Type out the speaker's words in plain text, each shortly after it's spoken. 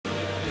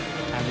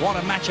And what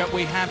a matchup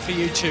we have for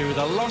you too.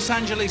 The Los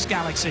Angeles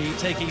Galaxy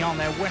taking on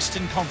their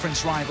Western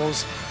Conference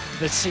rivals,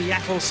 the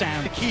Seattle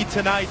Sound. The key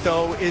tonight,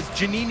 though, is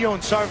Juninho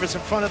and Sarvas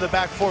in front of the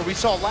back four. We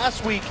saw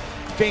last week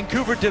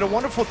Vancouver did a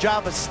wonderful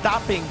job of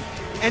stopping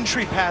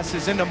entry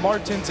passes into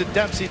Martins and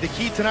Dempsey. The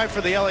key tonight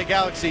for the LA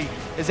Galaxy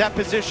is that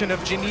position of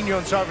Juninho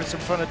and Sarvas in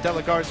front of De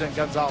La Garza and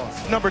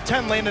Gonzalez. Number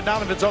 10, Landon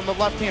Donovan's on the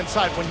left-hand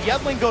side. When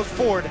Yedlin goes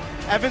forward,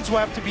 Evans will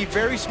have to be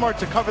very smart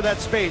to cover that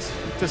space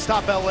to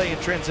stop LA in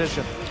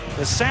transition.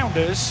 The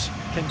Sounders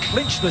can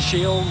clinch the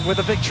Shield with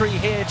a victory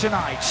here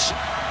tonight.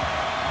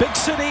 Big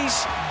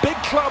cities, big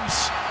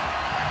clubs,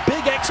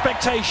 big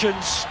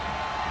expectations.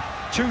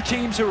 Two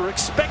teams who are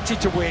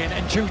expected to win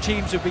and two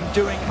teams who have been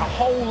doing a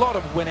whole lot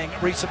of winning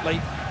recently.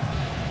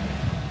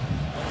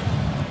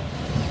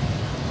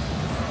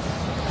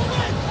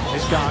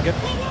 Here's Gargan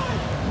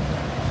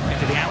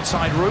into the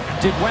outside route,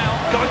 did well,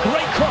 got a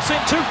great cross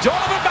into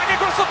Donovan, back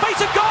across the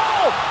face of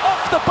goal,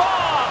 off the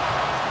bar,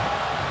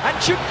 and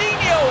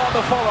Juninho on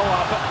the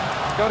follow-up,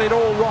 got it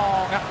all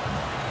wrong.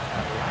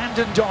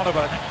 Landon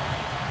Donovan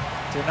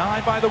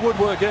denied by the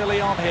woodwork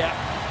early on here.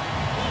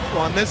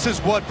 Well, and this is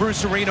what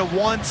Bruce Arena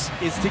wants,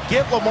 is to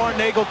get Lamar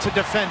Neagle to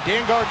defend.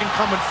 Dan Gargan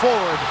coming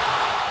forward.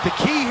 The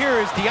key here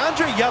is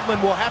DeAndre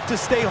Yedlin will have to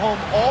stay home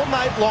all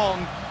night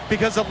long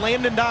because of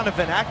Landon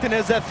Donovan acting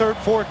as that third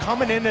forward,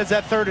 coming in as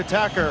that third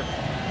attacker.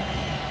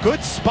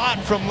 Good spot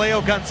from Leo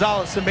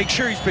Gonzalez to make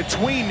sure he's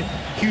between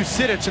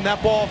Husidic and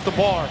that ball off the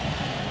bar.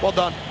 Well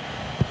done.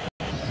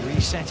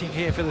 Resetting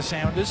here for the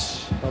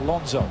Sounders,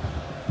 Alonso.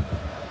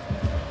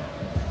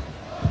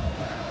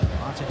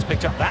 Martins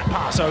picked up that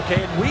pass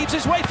okay and weaves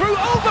his way through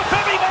over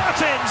Femi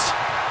Martins.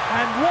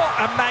 And what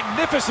a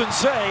magnificent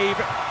save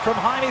from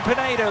Jaime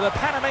Pineda, the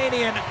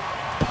Panamanian,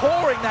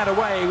 pouring that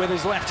away with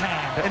his left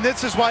hand. And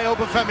this is why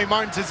Obafemi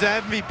Martins is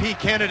an MVP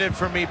candidate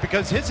for me,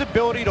 because his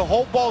ability to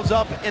hold balls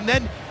up and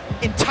then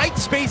in tight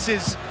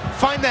spaces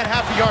find that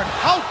half a yard.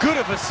 How good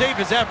of a save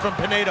is that from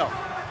Pineda?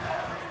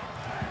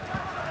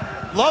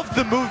 Love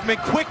the movement,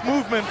 quick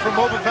movement from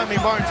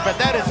Obafemi Martins, but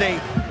that is a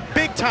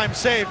big-time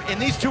save,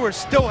 and these two are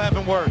still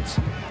having words.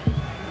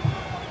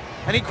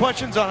 Any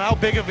questions on how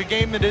big of a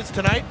game it is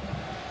tonight?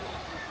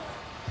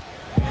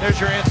 There's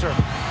your answer.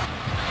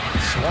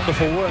 It's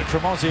wonderful work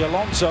from Ozzy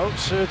Alonso,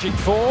 surging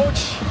forward.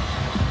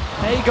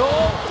 Neagle,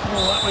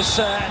 oh, that was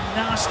a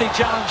nasty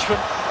challenge from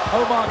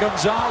Omar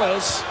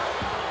Gonzalez.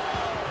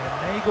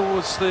 And Neagle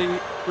was the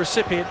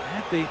recipient,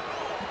 had the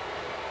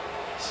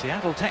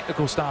Seattle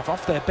technical staff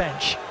off their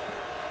bench.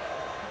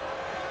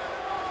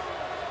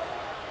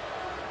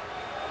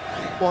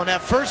 Well, in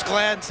that first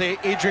glance,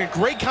 Adrian,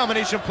 great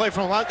combination of play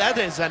from Lamar. That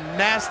is a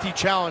nasty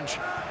challenge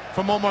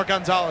from Omar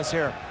Gonzalez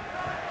here.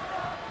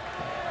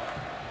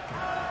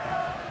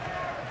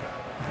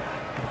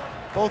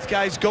 Both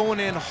guys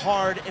going in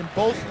hard and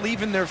both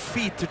leaving their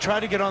feet to try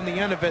to get on the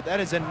end of it. That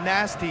is a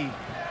nasty.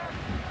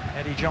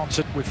 Eddie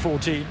Johnson with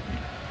 14.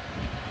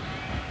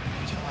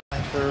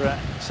 Time for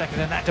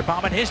second in that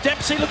department. Here's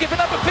Dempsey looking for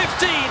number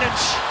 15, and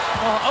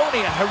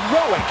only a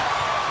heroic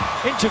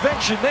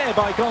intervention there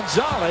by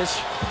Gonzalez.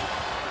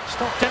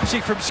 Stopped Dempsey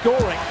from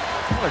scoring.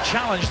 What a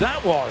challenge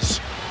that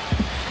was.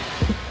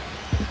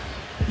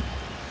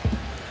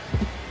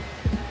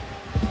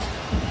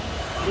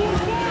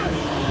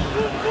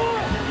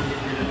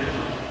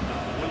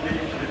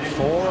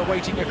 Four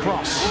awaiting a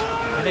cross,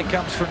 and it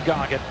comes from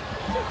Gargan.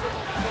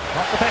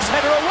 Not the best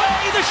header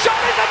away, the shot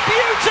is a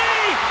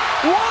beauty!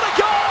 What a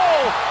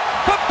goal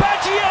for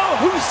Baggio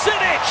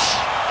Husidic!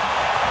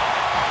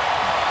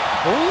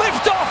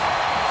 Lift off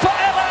for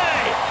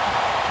LA!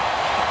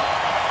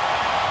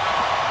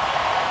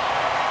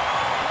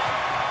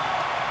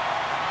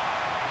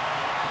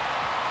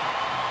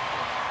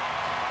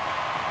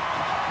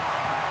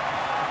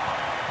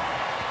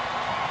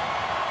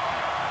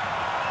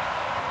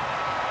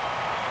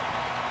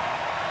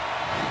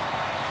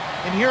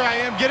 And here I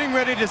am getting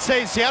ready to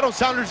say Seattle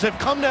Sounders have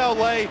come to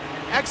LA,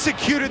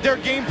 executed their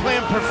game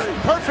plan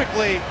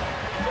perfectly,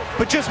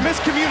 but just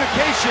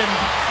miscommunication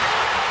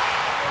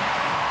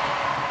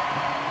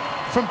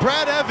from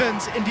Brad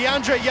Evans and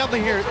DeAndre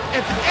Yedlin here.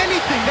 If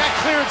anything, that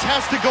clearance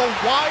has to go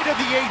wide of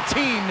the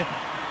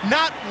 18,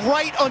 not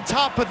right on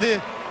top of the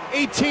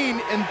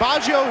 18, and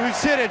Baggio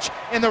Husidic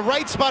in the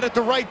right spot at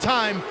the right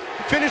time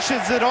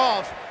finishes it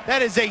off.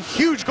 That is a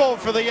huge goal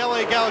for the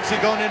LA Galaxy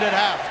going into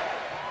half.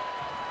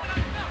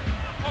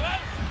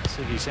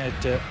 He said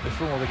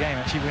before the game,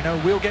 actually, we know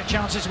we'll get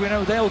chances, we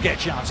know they'll get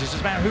chances.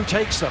 It's about who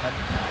takes them.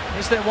 And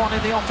is there one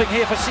in the offing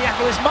here for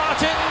Seattle? Is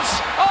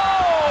Martins?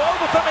 Oh,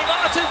 Obafemi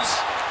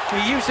Martins!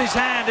 He used his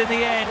hand in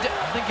the end,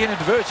 I think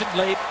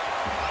inadvertently,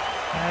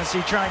 as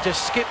he tried to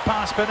skip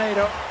past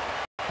Pineda.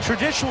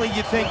 Traditionally,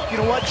 you think, you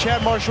know what,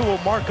 Chad Marshall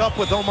will mark up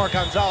with Omar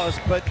Gonzalez,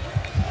 but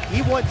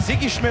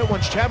Ziggy Schmidt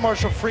wants Chad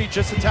Marshall free,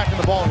 just attacking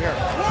the ball here.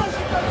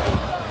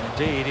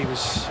 Indeed, he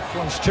was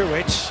close to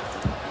it.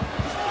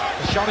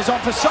 The shot is on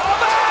for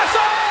Sarvas!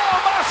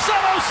 Oh,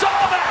 Marcelo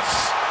Sarvas!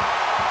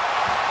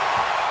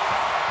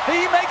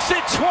 He makes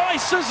it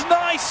twice as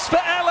nice for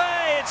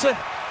LA. It's a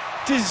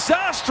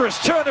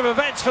disastrous turn of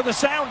events for the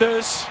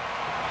Sounders.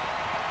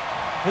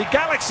 The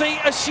Galaxy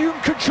assume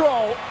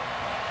control.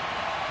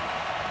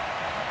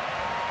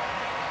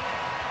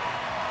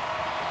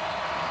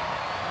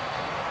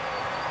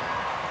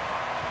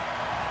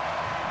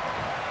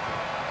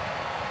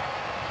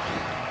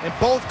 And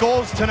both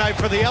goals tonight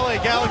for the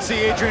LA Galaxy,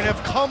 Adrian,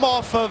 have come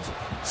off of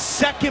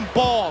second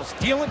balls.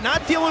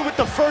 Not dealing with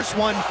the first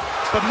one,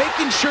 but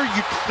making sure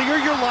you clear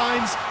your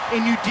lines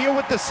and you deal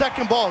with the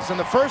second balls. In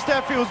the first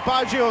half, it was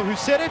Baggio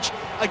Husidic.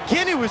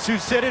 Again, it was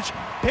Husidic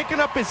picking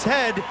up his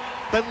head,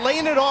 but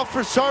laying it off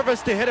for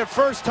Sarvas to hit it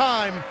first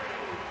time.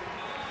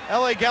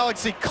 LA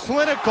Galaxy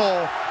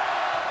clinical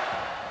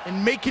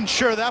in making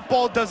sure that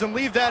ball doesn't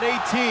leave that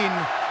 18.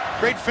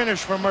 Great finish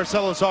from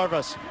Marcelo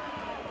Sarvas.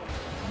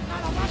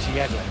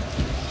 Neagle.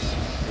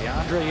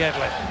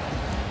 Neagle.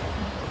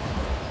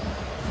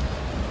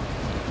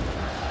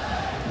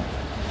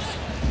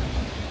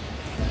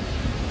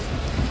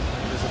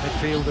 There's a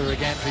midfielder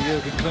again for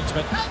Jurgen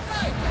Klinsmann.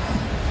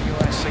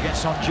 US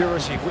against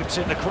Honduras, he whips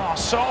in the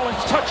cross.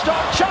 Solon's touched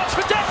on, chance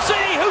for Dempsey,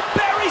 who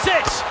buries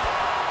it!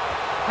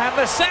 And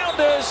the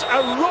Sounders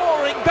are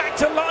roaring back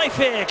to life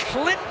here.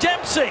 Clint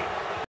Dempsey.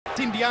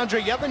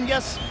 DeAndre Yedlin,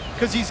 yes,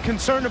 because he's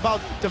concerned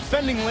about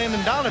defending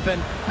Landon Donovan.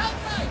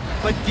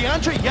 But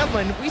DeAndre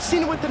Yedlin, we've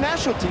seen it with the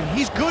national team.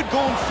 He's good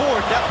going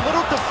forward. That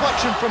little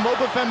deflection from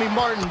Obafemi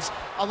Martins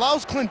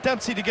allows Clint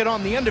Dempsey to get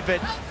on the end of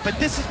it. But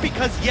this is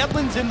because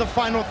Yedlin's in the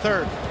final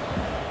third.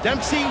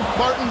 Dempsey,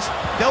 Martins,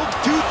 they'll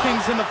do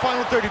things in the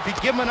final third if you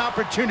give them an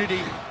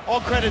opportunity.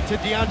 All credit to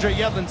DeAndre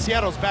Yedlin.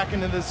 Seattle's back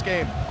into this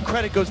game.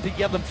 Credit goes to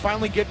Yedlin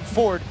finally getting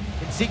forward.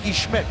 And Ziggy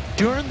Schmidt,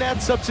 during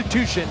that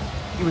substitution,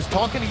 he was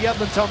talking to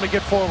Yedlin, telling him to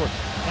get forward.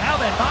 Now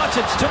then,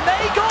 Martins to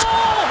Neagle,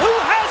 who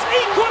has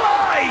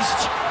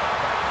equalized!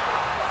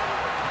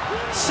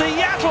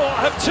 Seattle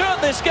have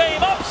turned this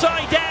game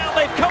upside down.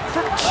 They've come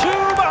from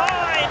 2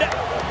 behind.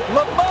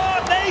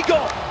 Lamar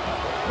Neagle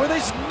with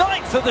his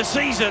 9th of the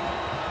season.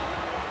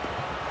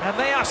 And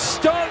they are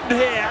stunned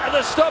here at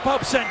the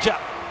StubHub Center.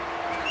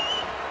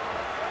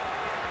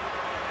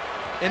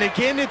 And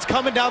again, it's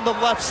coming down the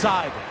left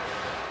side.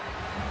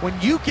 When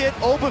you get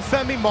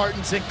Obafemi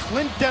Martins and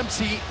Clint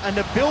Dempsey an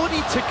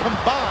ability to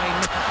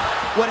combine,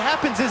 what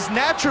happens is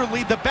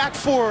naturally the back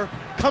four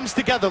comes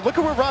together. Look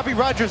at where Robbie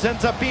Rogers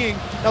ends up being.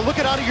 Now look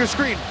at out of your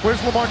screen.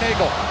 Where's Lamar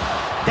Neagle?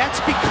 That's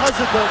because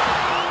of the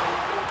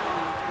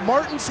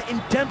Martins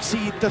and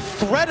Dempsey, the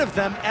threat of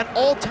them at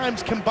all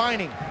times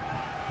combining.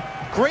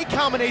 Great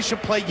combination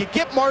play. You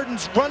get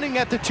Martins running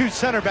at the 2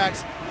 center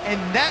backs, and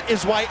that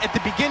is why at the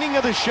beginning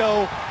of the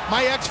show,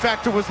 my X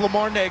factor was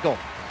Lamar Neagle.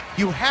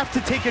 You have to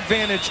take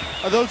advantage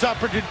of those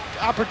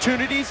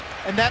opportunities,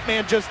 and that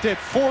man just did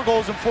 4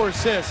 goals and 4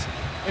 assists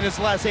in his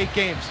last 8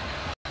 games.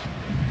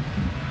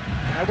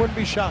 I wouldn't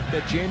be shocked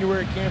that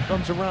January camp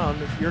comes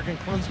around if Jurgen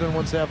Klinsmann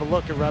wants to have a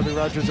look at Robbie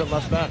Rogers at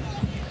left back.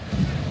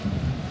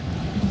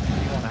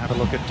 Have a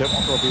look at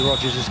what Robbie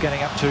Rogers is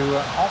getting up to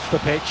off the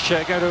pitch.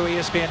 Go to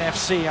ESPN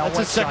FC. That's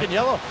his second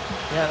yellow.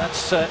 Yeah,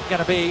 that's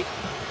going to be,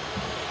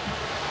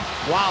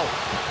 wow,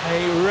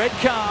 a red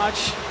card.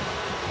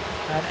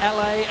 And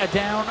LA are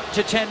down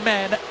to 10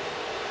 men.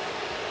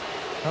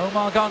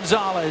 Omar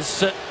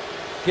Gonzalez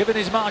given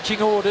his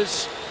marching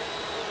orders.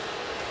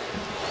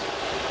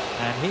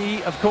 And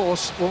he, of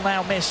course, will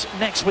now miss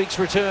next week's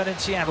return in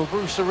Seattle.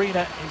 Bruce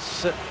Arena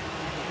is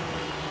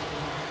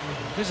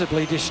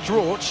visibly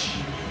distraught.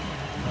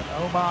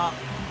 And Omar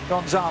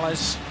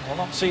Gonzalez will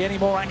not see any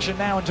more action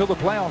now until the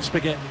playoffs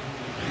begin.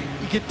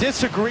 You can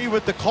disagree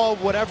with the call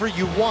whatever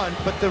you want,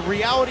 but the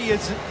reality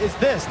is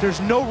this. There's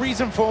no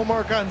reason for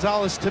Omar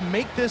Gonzalez to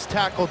make this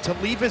tackle, to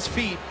leave his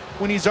feet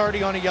when he's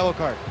already on a yellow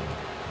card.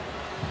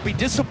 Be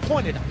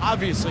disappointed,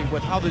 obviously,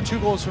 with how the 2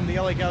 goals from the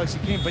LA Galaxy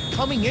came, but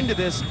coming into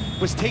this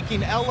was taking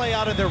LA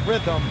out of their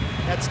rhythm.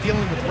 That's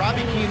dealing with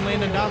Robbie Keane,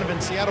 Landon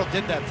Donovan. Seattle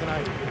did that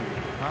tonight.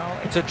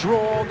 Well, it's a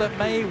draw that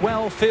may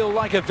well feel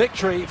like a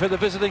victory for the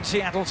visiting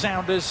Seattle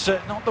Sounders.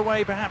 Not the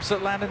way, perhaps,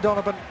 that Landon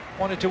Donovan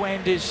wanted to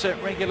end his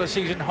regular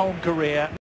season home career.